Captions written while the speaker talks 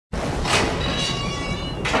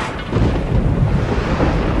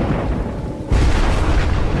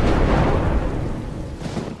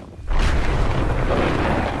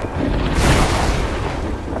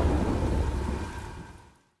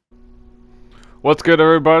What's good,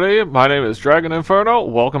 everybody? My name is Dragon Inferno.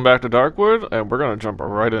 Welcome back to Darkwood, and we're gonna jump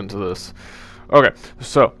right into this. Okay,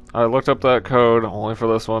 so I looked up that code only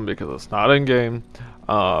for this one because it's not in game.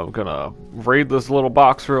 I'm gonna raid this little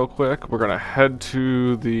box real quick. We're gonna head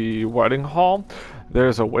to the wedding hall.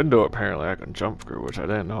 There's a window apparently I can jump through, which I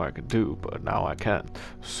didn't know I could do, but now I can.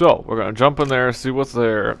 So we're gonna jump in there, see what's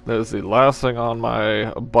there. That is the last thing on my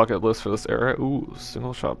bucket list for this area. Ooh,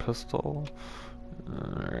 single shot pistol.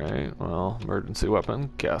 Alright, well, emergency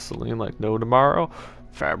weapon, gasoline like no tomorrow,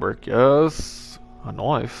 fabric, yes, a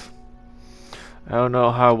knife. I don't know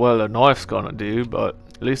how well a knife's gonna do, but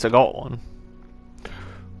at least I got one.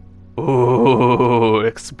 Ooh,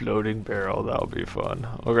 exploding barrel, that'll be fun.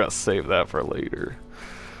 We're gonna save that for later.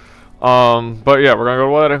 But yeah, we're gonna go to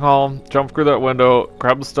the wedding hall, jump through that window,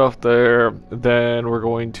 grab the stuff there, then we're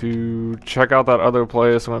going to check out that other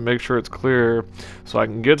place. I'm gonna make sure it's clear so I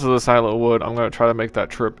can get to the Silent Wood. I'm gonna try to make that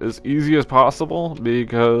trip as easy as possible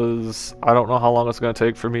because I don't know how long it's gonna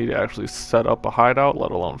take for me to actually set up a hideout, let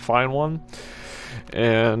alone find one.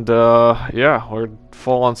 And yeah, we're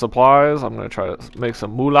full on supplies. I'm gonna try to make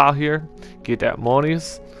some moolah here, get that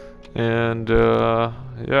monies. And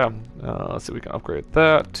yeah, let's see if we can upgrade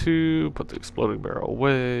that too. Put the exploding barrel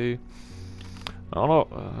away. I don't know.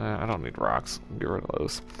 I don't need rocks. Get rid of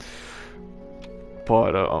those.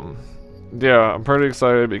 But yeah, I'm pretty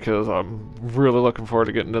excited because I'm really looking forward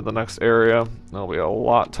to getting to the next area. It'll be a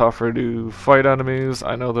lot tougher to fight enemies.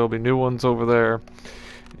 I know there'll be new ones over there,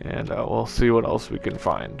 and we'll see what else we can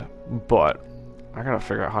find. But I gotta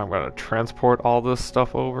figure out how I'm gonna transport all this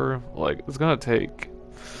stuff over. Like, it's gonna take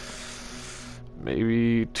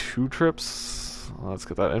maybe 2 trips. Let's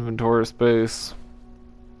get that inventory space.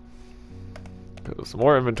 Because the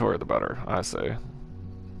more inventory, the better, I say.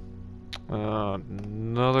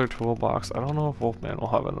 Another toolbox. I don't know if Wolfman will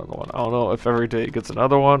have another one. I don't know if every day it gets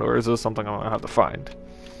another one, or is this something I'm going to have to find?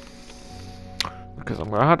 Because I'm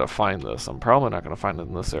going to have to find this. I'm probably not going to find it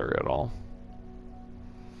in this area at all.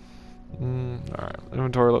 Alright,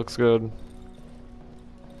 inventory looks good.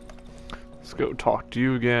 Let's go talk to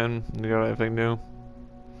you again. You got anything new?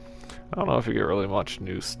 I don't know if you get really much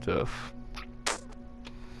new stuff.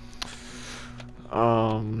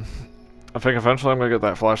 I think eventually I'm gonna get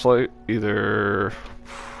that flashlight. Either,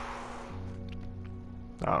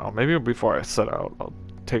 I don't know, maybe before I set out, I'll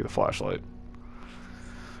take the flashlight.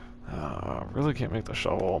 Really can't make the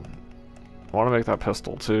shovel. I want to make that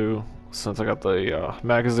pistol too, since I got the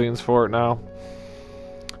magazines for it now.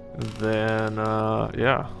 Then,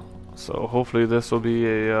 yeah. So hopefully this will be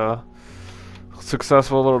a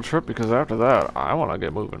successful little trip, because after that I want to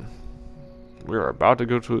get moving. We are about to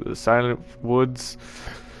go to the Silent Woods,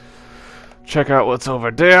 check out what's over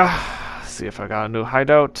there, see if I got a new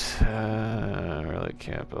hideout. I really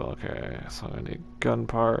can't, but okay. So I need gun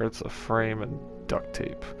parts, a frame, and duct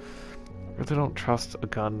tape. I really don't trust a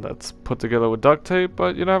gun that's put together with duct tape,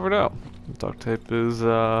 but you never know. Duct tape is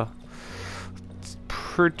it's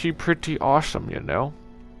pretty awesome, you know.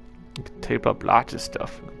 You can tape up lots of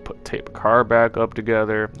stuff. You can tape a car back up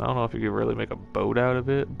together. I don't know if you can really make a boat out of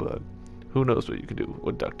it, but who knows what you can do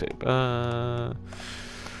with duct tape.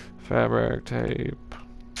 Fabric tape.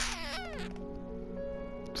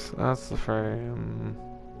 So that's the frame.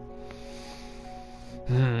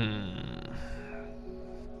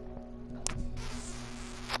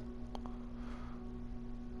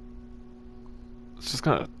 It's just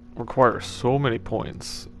gonna require so many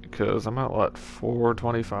points. Because I'm at, what,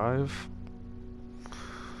 425?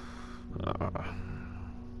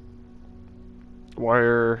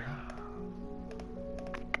 Wire.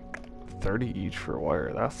 30 each for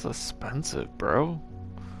wire. That's expensive, bro.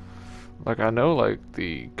 Like, I know, like,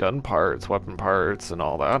 the gun parts, weapon parts, and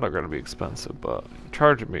all that are going to be expensive, but you're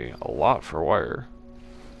charging me a lot for wire.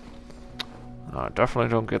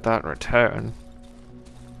 Definitely don't get that in return.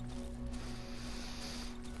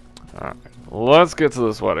 Alright. Let's get to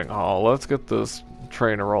this wedding hall. Let's get this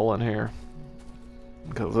train rolling here.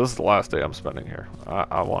 Because this is the last day I'm spending here.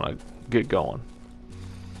 I want to get going.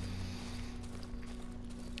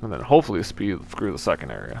 And then hopefully speed through the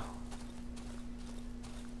second area.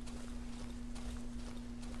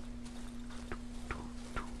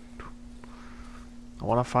 I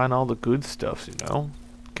want to find all the good stuff, you know?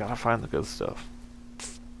 Gotta find the good stuff.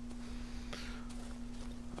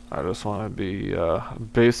 I just want to be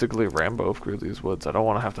basically Rambo through these woods. I don't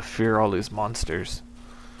want to have to fear all these monsters.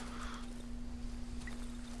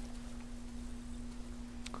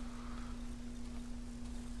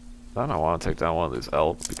 Then I want to take down one of these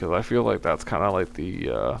elk, because I feel like that's kind of like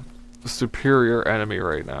the superior enemy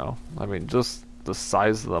right now. I mean, just the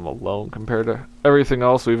size of them alone compared to everything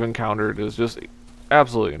else we've encountered is just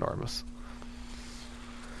absolutely enormous.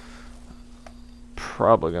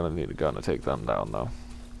 probably gonna need a gun to take them down, though.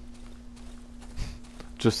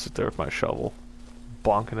 Just sit there with my shovel,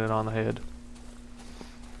 bonking it on the head.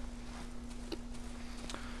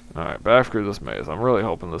 Alright, back through this maze. I'm really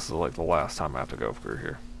hoping this is like the last time I have to go through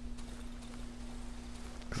here.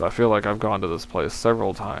 Because I feel like I've gone to this place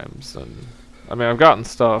several times, and I mean, I've gotten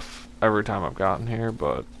stuff every time I've gotten here,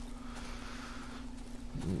 but...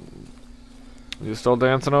 You still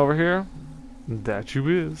dancing over here? That you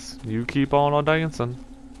is. You keep on dancing.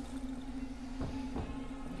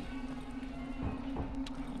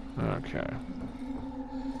 Okay.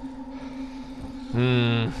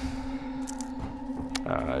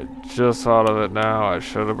 I just thought of it now. I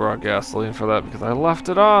should have brought gasoline for that because I left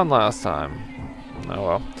it on last time. Oh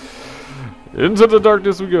well. Into the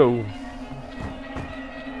darkness we go.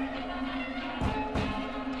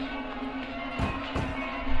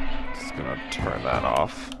 Just gonna turn that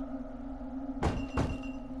off.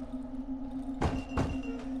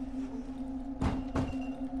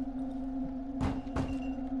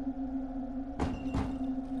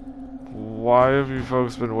 Why have you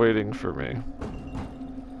folks been waiting for me?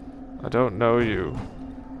 I don't know you.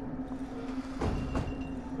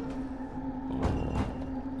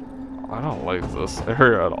 I don't like this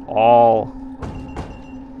area at all.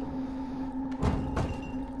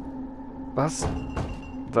 That's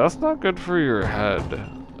not good for your head.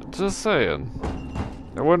 Just saying.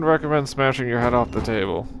 I wouldn't recommend smashing your head off the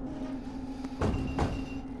table.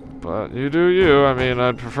 But you do you. I mean,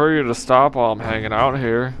 I'd prefer you to stop while I'm hanging out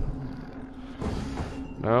here.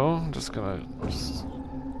 No, I'm just gonna...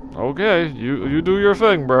 Okay, you do your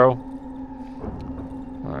thing, bro.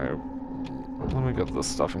 Alright. Let me get this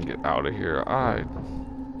stuff and get out of here.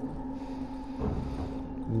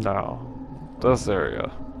 No. This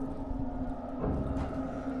area.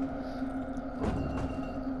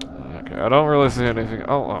 Okay, I don't really see anything.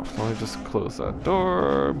 Oh, let me just close that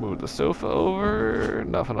door. Move the sofa over.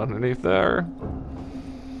 Nothing underneath there.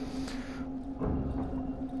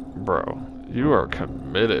 Bro, you are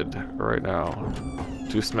committed right now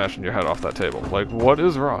to smashing your head off that table. Like, what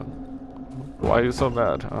is wrong? Why are you so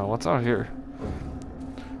mad? What's out here?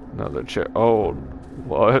 Another chair. Oh,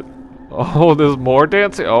 what? Oh, there's more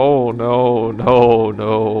dancing. Oh, no, no,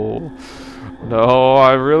 no. No,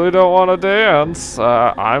 I really don't want to dance.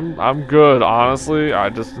 I'm good, honestly. I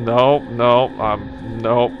just, nope.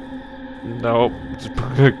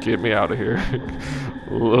 Just get me out of here.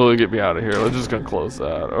 Literally get me out of here. We're just gonna close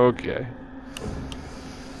that. Okay.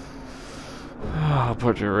 I'll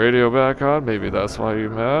put your radio back on. Maybe that's why you're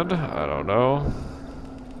mad. I don't know.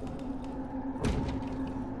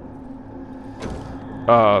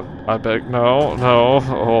 I beg, no.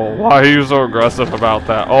 Oh, why are you so aggressive about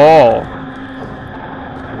that? Oh!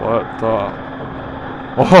 What the?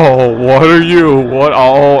 Oh, what are you? What?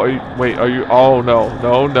 Oh, wait, are you? Oh, no.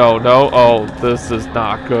 Oh, this is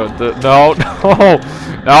not good. No.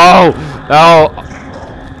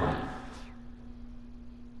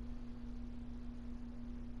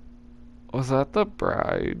 Was that the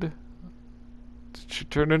bride? Did she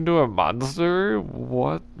turn into a monster?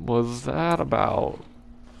 What was that about?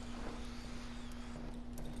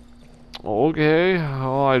 Okay,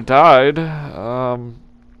 well, I died. Oh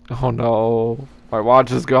no. My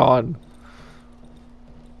watch is gone.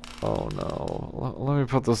 Oh no. Let me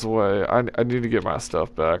put this away. I need to get my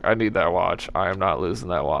stuff back. I need that watch. I am not losing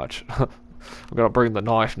that watch. I'm gonna bring the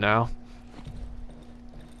knife now.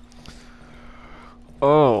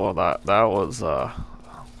 Oh, that was, yeah,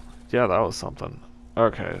 that was something.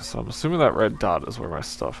 Okay, so I'm assuming that red dot is where my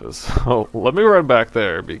stuff is. So let me run back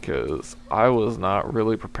there because I was not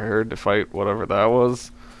really prepared to fight whatever that was.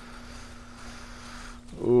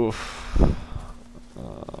 Oof.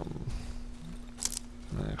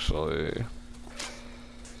 Actually,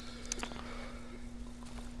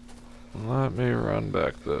 let me run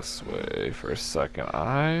back this way for a second.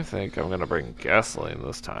 I think I'm gonna bring gasoline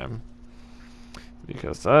this time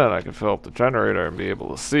because then I can fill up the generator and be able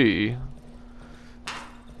to see.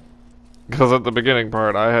 Because at the beginning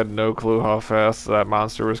part, I had no clue how fast that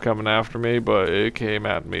monster was coming after me, but it came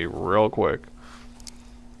at me real quick.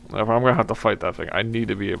 If I'm gonna have to fight that thing, I need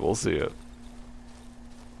to be able to see it.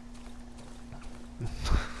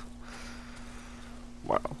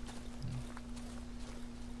 Wow.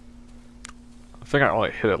 I think I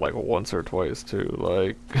only hit it like once or twice too.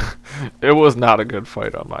 Like, it was not a good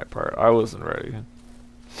fight on my part. I wasn't ready.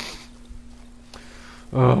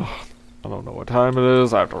 Oh, I don't know what time it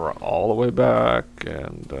is. I have to run all the way back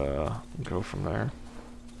and go from there.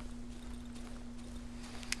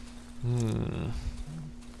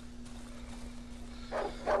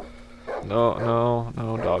 No,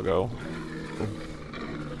 doggo.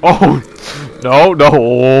 Oh, no, no,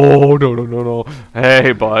 oh, no, no, no, no.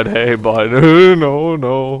 Hey, bud, hey, bud. No,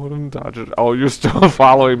 no. Dodge it. Oh, you're still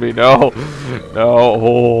following me. No, no.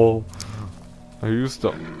 Oh. Are you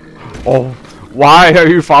still? Oh, why are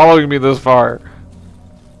you following me this far?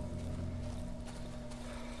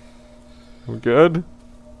 We good?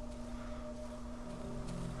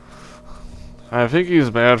 I think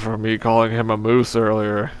he's mad for me calling him a moose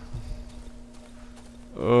earlier.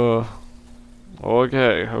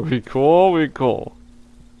 Okay. Are we cool? We cool.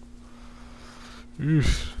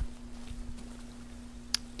 Eesh.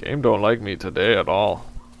 Game don't like me today at all.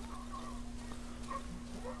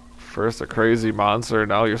 First a crazy monster,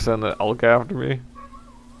 now you're sending an elk after me?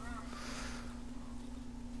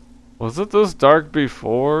 Was it this dark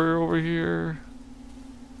before over here?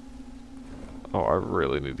 Oh, I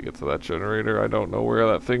really need to get to that generator. I don't know where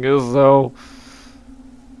that thing is, though.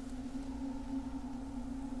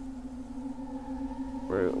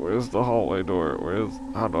 Where's the hallway door?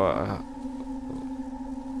 How do I...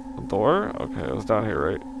 Door? Okay, it was down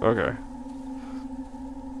here, right? Okay.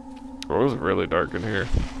 Oh, it was really dark in here.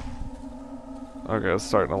 Okay, it's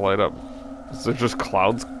starting to light up. Is it just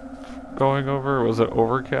clouds going over? Was it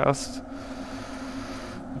overcast?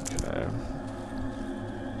 Okay.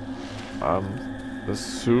 I'm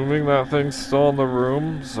assuming that thing's still in the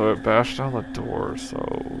room, so it bashed down the door, so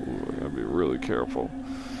I gotta be really careful.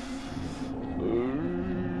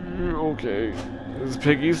 Okay. Is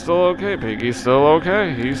Piggy still okay? Piggy's still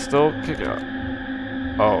okay. He's still kicking out.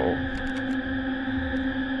 Oh.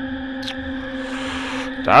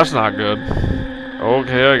 That's not good.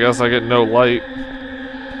 Okay, I guess I get no light.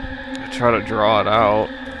 I try to draw it out.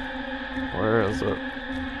 Where is it?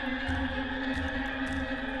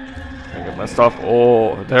 I get my stuff.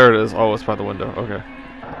 Oh, there it is. Oh, it's by the window. Okay.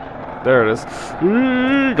 There it is.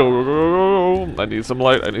 Go, go, go, go, go. I need some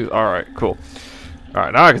light. Alright, cool.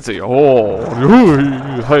 Alright, now I can see. Oh.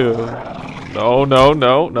 No, no,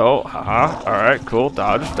 no, no. Haha. Alright, cool.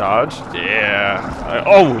 Dodge, dodge. Yeah.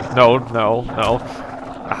 Oh, no, no, no.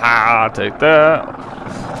 Aha, take that.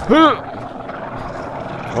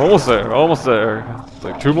 Almost there, almost there. It's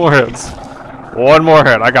like 2 more hits. 1 more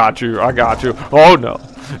hit. I got you, I got you. Oh, no.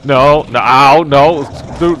 No, no, ow, no.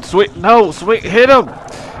 Dude, sweet, no, sweet, hit him.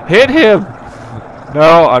 Hit him.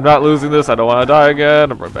 No, I'm not losing this. I don't want to die again.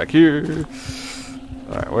 I'm right back here.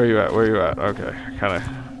 Alright, where you at? Where you at? Okay, kinda.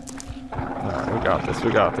 Alright, we got this,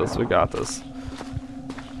 we got this, we got this.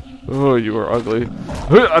 Oh, you are ugly.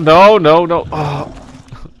 No, no, no. Oh.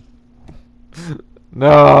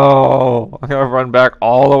 No. I gotta run back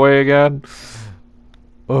all the way again.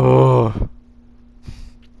 Oh.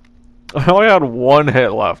 I only had 1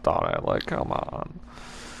 hit left on it. Like, come on.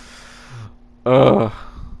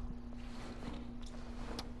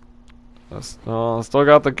 Still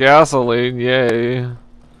got the gasoline. Yay.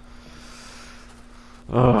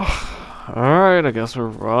 Alright, I guess we're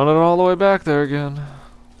running all the way back there again.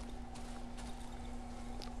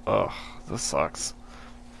 Ugh, this sucks.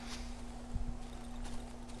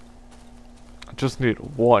 I just need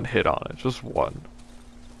 1 hit on it. Just 1.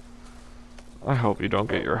 I hope you don't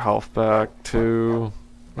get your health back, too.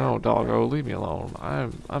 No, doggo, leave me alone.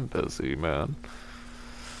 I'm busy, man.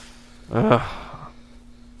 Ugh.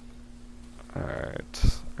 Alright.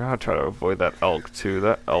 I gotta try to avoid that elk, too.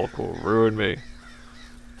 That elk will ruin me.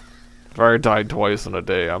 If I died twice in a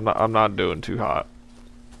day, I'm not doing too hot.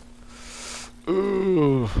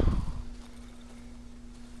 Ooh.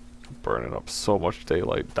 Burning up so much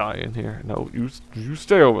daylight dying here. No, you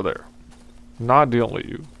stay over there. Not dealing with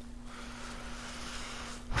you.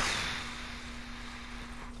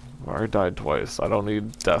 I already died twice. I don't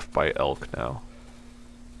need death by elk now.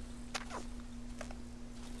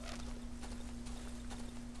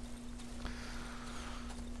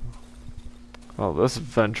 Oh, this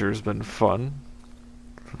adventure's been fun.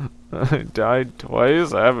 I died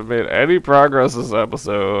twice. I haven't made any progress this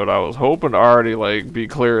episode. I was hoping to already like be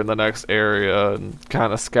clear in the next area and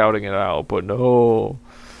kind of scouting it out, but no.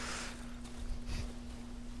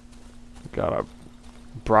 Got a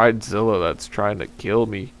bridezilla that's trying to kill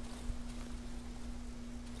me.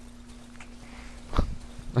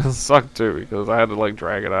 It sucked too because I had to like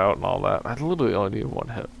drag it out and all that. I literally only need 1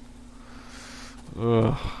 hit.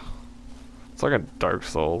 Ugh. It's like a Dark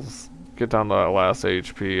Souls. Get down to that last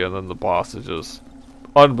HP and then the boss is just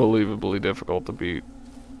unbelievably difficult to beat.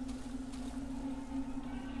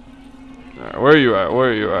 Right, where are you at?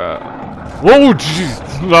 Where are you at? Whoa,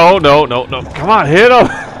 jeez. No, no, no, no. Come on, hit him.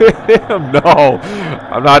 Hit him. No.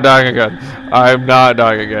 I'm not dying again. I'm not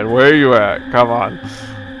dying again. Where are you at? Come on.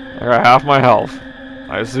 I got half my health.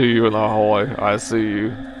 I see you in the hallway. I see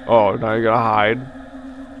you. Oh, now you're gonna hide.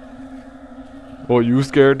 Oh, you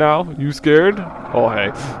scared now? You scared? Oh,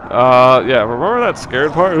 hey. Yeah, remember that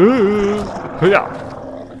scared part? Yeah.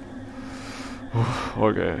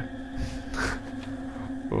 Okay.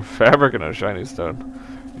 Fabric and a shiny stone.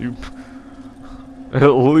 You. At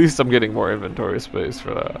least I'm getting more inventory space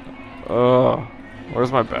for that.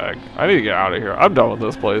 Where's my bag? I need to get out of here. I'm done with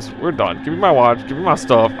this place. We're done. Give me my watch. Give me my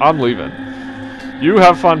stuff. I'm leaving. You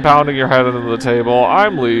have fun pounding your head into the table.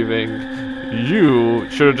 I'm leaving. You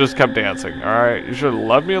should have just kept dancing, alright? You should have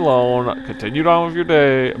left me alone, continued on with your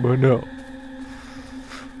day, but no.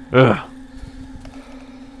 Ugh.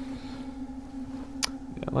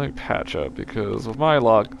 Yeah, let me patch up, because with my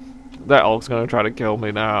luck, that elk's gonna try to kill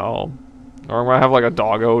me now. Or I'm gonna have like a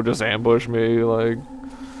doggo just ambush me, like...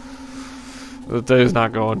 The day's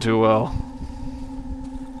not going too well.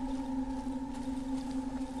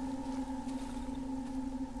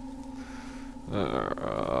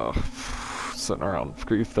 Sitting around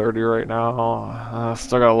 3:30 right now.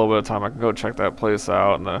 Still got a little bit of time. I can go check that place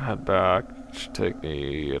out and then head back. Should take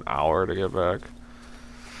me an hour to get back.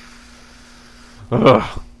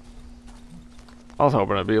 Ugh. I was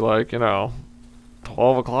hoping it'd be like, you know,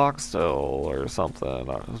 12 o'clock still or something.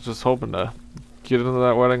 I was just hoping to get into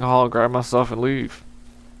that wedding hall, grab my stuff, and leave.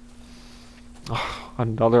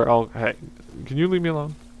 Another elk. Hey, can you leave me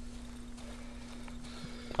alone?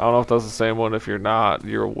 I don't know if that's the same one. If you're not,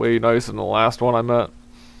 you're way nicer than the last one I met.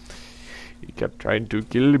 He kept trying to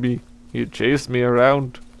kill me. He chased me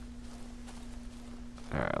around.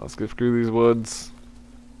 Alright, let's get through these woods.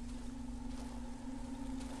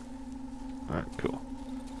 Alright, cool.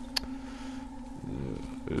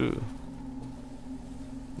 Ooh.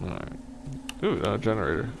 Alright. Ooh, a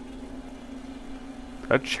generator.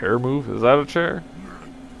 That chair move? Is that a chair?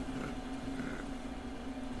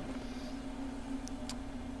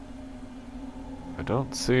 I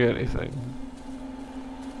don't see anything.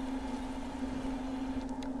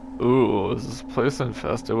 Ooh, is this place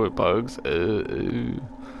infested with bugs? This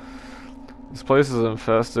place is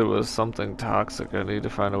infested with something toxic. I need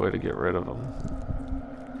to find a way to get rid of them.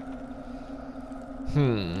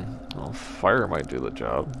 Well, fire might do the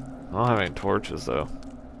job. I don't have any torches though.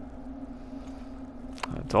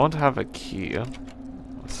 I don't have a key.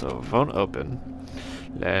 So if I won't open.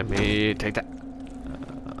 Let me take that.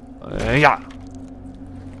 Yeah.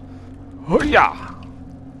 Oh yeah.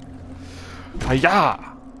 Yeah.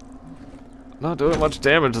 Not doing much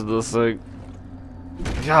damage to this thing.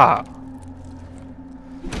 Yeah.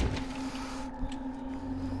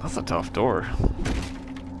 That's a tough door.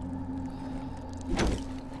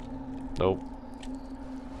 Nope.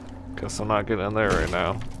 Guess I'm not getting in there right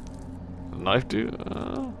now. The knife do?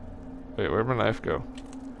 Wait, where'd my knife go?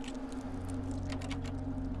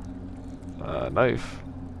 Knife.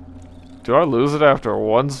 Do I lose it after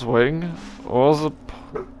one swing? What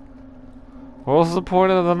was the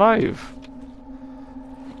point of the knife?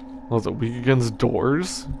 Was it weak against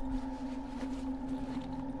doors?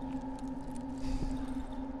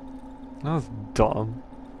 That was dumb.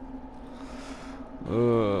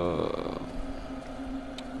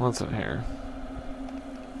 What's in here?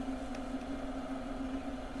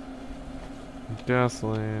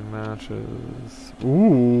 Gasoline, matches.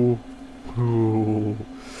 Ooh. Ooh.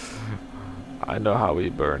 I know how we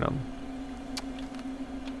burn them.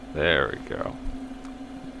 There we go.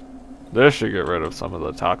 This should get rid of some of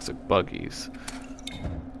the toxic buggies.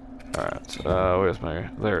 Alright, where's my...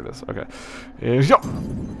 There it is, okay.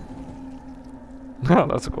 Oh,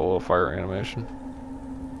 that's a cool little fire animation.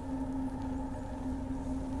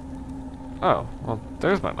 Oh, well,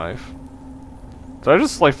 there's my knife. Did I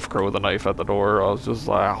just, like, throw the knife at the door? I was just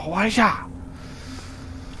like, why-ya?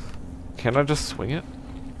 Can I just swing it?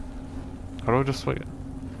 How do I just swing it?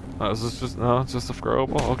 Oh, is this just... No, it's just a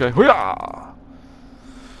throwable? Okay, hoo-yah!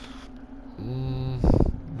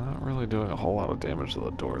 Not really doing a whole lot of damage to the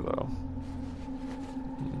door, though.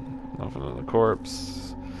 Nothing in the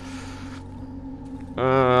corpse.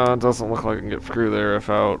 It doesn't look like I can get through there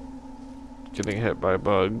without getting hit by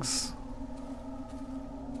bugs.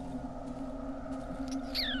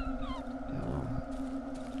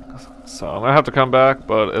 So I'm gonna have to come back,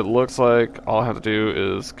 but it looks like all I have to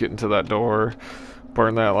do is get into that door,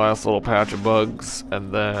 burn that last little patch of bugs,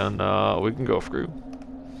 and then we can go through.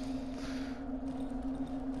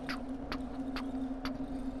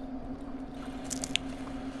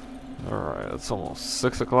 Alright, it's almost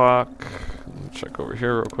 6 o'clock. Check over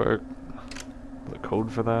here real quick. The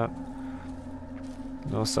code for that.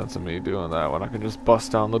 No sense in me doing that when I can just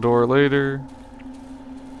bust down the door later.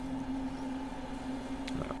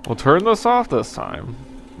 We'll turn this off this time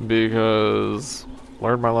because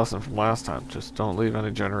learned my lesson from last time. Just don't leave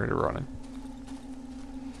any generator running.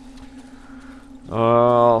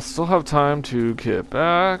 I'll still have time to get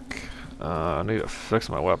back. I need to fix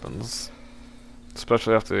my weapons,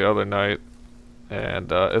 especially after the other night.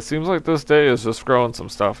 And it seems like this day is just throwing some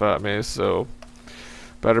stuff at me, so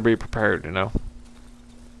better be prepared, you know.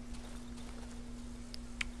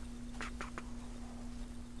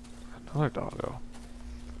 Another doggo.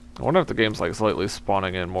 I wonder if the game's like slightly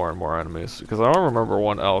spawning in more and more enemies, because I don't remember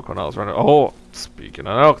one elk when I was running. Oh, speaking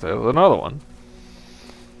of elk, there's another one.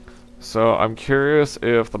 So I'm curious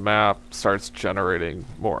if the map starts generating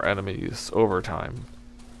more enemies over time.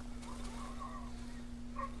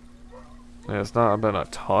 Yeah, it's not been a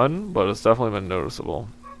ton, but it's definitely been noticeable.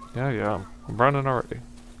 Yeah, I'm running already.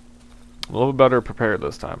 A little better prepared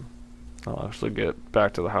this time. I'll actually get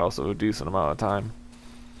back to the house in a decent amount of time.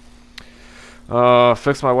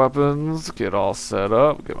 Fix my weapons, get all set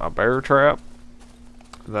up, get my bear trap.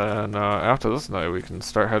 Then after this night, we can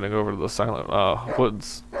start heading over to the silent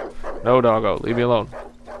woods. No, doggo, leave me alone.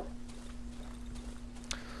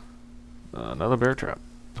 Another bear trap.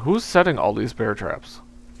 Who's setting all these bear traps?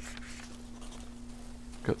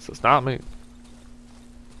 Because it's not me.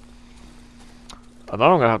 And then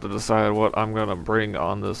I'm going to have to decide what I'm going to bring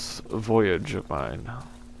on this voyage of mine.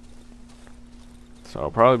 So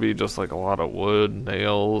it'll probably be just like a lot of wood,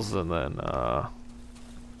 nails, and then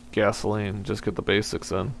gasoline. Just get the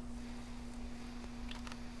basics in.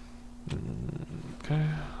 Okay.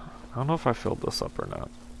 I don't know if I filled this up or not.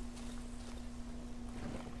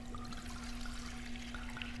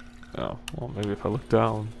 Oh, well, maybe if I look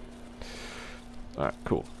down. Alright,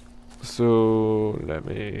 cool. So, let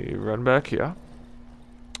me run back here.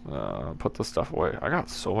 Put the stuff away. I got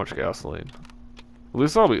so much gasoline. At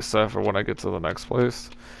least I'll be set for when I get to the next place.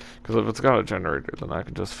 Because if it's got a generator, then I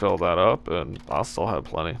can just fill that up and I'll still have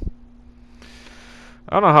plenty.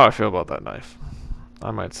 I don't know how I feel about that knife.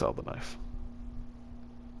 I might sell the knife.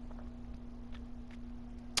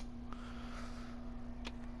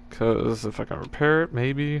 Because if I can repair it,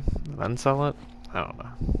 maybe, and then sell it, I don't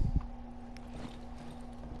know.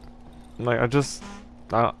 Like,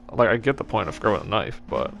 I get the point of throwing a knife,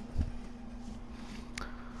 but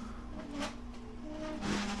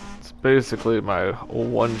it's basically my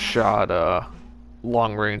one-shot,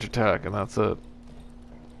 long-range attack, and that's it.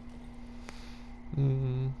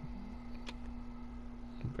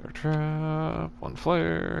 Bear trap, one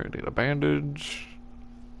flare, need a bandage.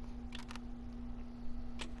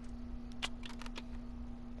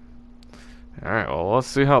 Alright, well, let's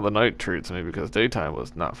see how the night treats me, because daytime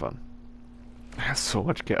was not fun. I have so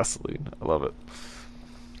much gasoline. I love it.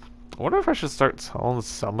 I wonder if I should start selling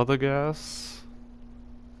some of the gas.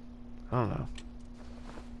 I don't know.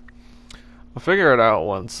 I'll figure it out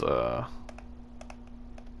once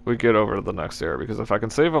we get over to the next area, because if I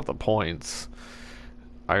can save up the points,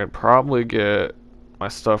 I could probably get my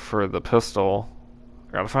stuff for the pistol.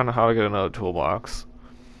 I gotta find out how to get another toolbox.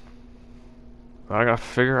 I gotta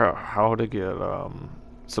figure out how to get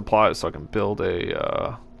supplies so I can build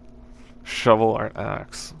a shovel or an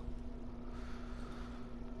axe.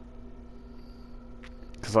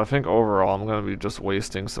 Because I think overall I'm going to be just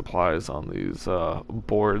wasting supplies on these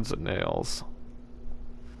boards and nails.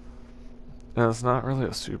 And it's not really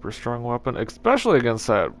a super strong weapon, especially against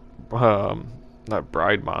that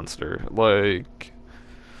bride monster. Like,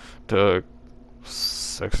 took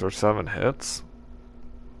 6 or 7 hits.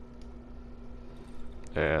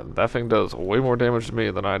 And that thing does way more damage to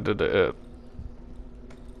me than I did to it.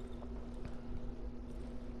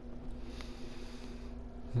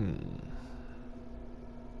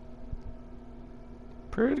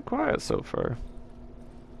 Pretty quiet so far.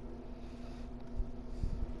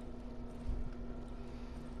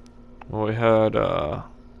 Well, we had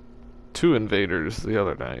 2 invaders the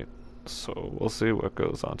other night, so we'll see what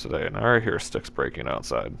goes on today. And I already hear sticks breaking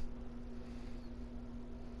outside.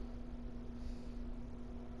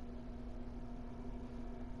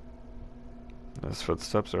 There's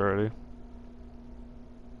footsteps already.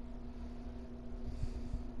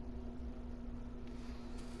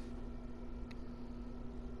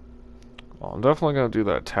 Well, I'm definitely going to do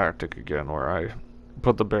that tactic again where I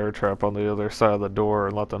put the bear trap on the other side of the door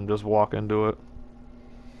and let them just walk into it.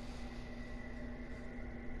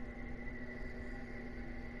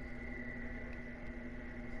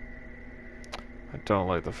 I don't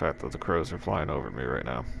like the fact that the crows are flying over me right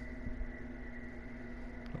now.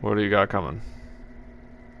 What do you got coming?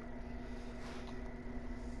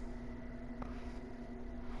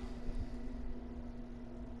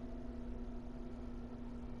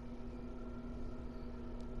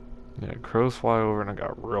 Yeah, crows fly over and it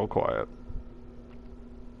got real quiet.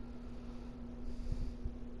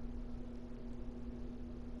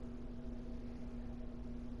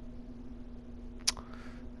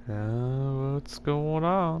 What's going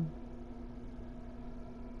on?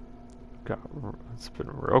 It's been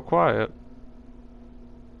real quiet.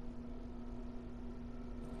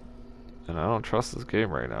 And I don't trust this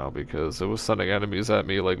game right now because it was sending enemies at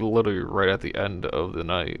me like literally right at the end of the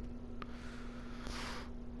night.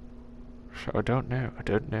 So I don't know.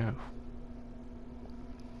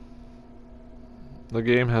 The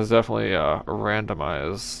game has definitely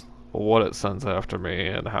randomized what it sends after me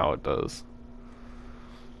and how it does.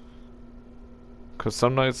 Because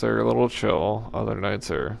some nights are a little chill, other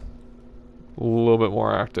nights are a little bit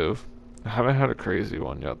more active. I haven't had a crazy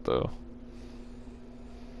one yet though.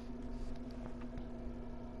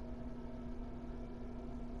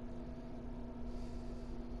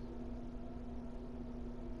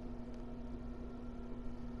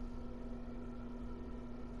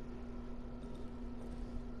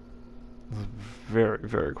 It's a very,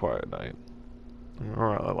 very quiet night.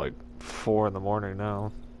 We're at like 4 in the morning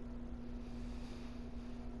now.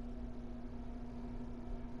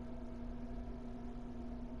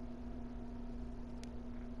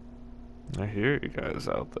 I hear you guys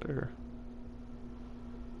out there.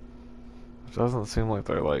 It doesn't seem like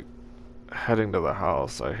they're like heading to the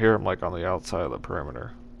house. I hear them like on the outside of the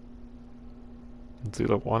perimeter. It's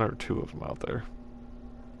either one or two of them out there.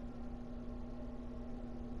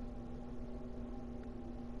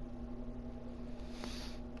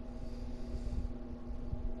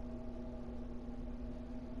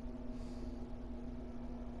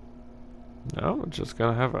 No, we're just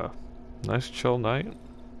gonna have a nice chill night.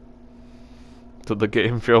 Did the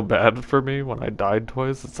game feel bad for me when I died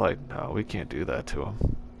twice? It's like, no, we can't do that to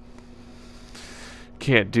him.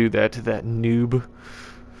 Can't do that to that noob.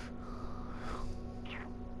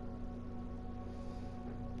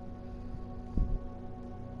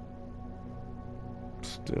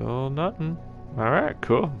 Still nothing. Alright,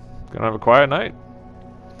 cool. Gonna have a quiet night.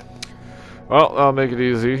 Well, I'll make it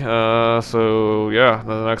easy. So yeah,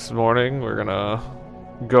 the next morning we're gonna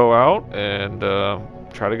go out and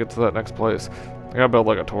try to get to that next place. I gotta build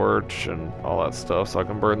like a torch and all that stuff so I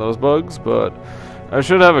can burn those bugs, but I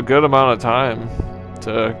should have a good amount of time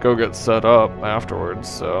to go get set up afterwards,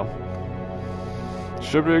 so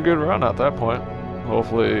should be a good run at that point.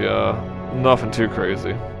 Hopefully nothing too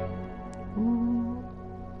crazy.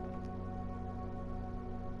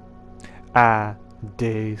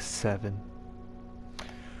 Day 7.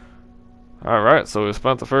 Alright, so we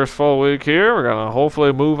spent the first full week here. We're gonna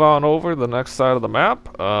hopefully move on over to the next side of the map.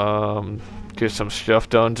 Get some stuff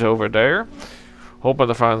done to over there. Hoping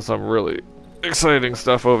to find some really exciting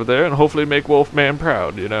stuff over there and hopefully make Wolfman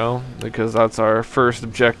proud, you know? Because that's our first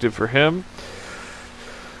objective for him.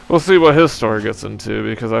 We'll see what his story gets into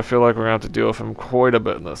because I feel like we're going to have to deal with him quite a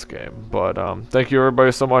bit in this game. But thank you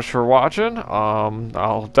everybody so much for watching.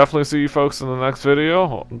 I'll definitely see you folks in the next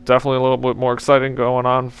video. Definitely a little bit more exciting going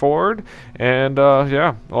on forward. And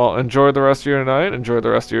yeah, well, enjoy the rest of your night, enjoy the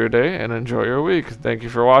rest of your day, and enjoy your week. Thank you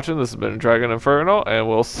for watching. This has been Dragon Inferno, and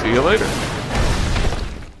we'll see you later.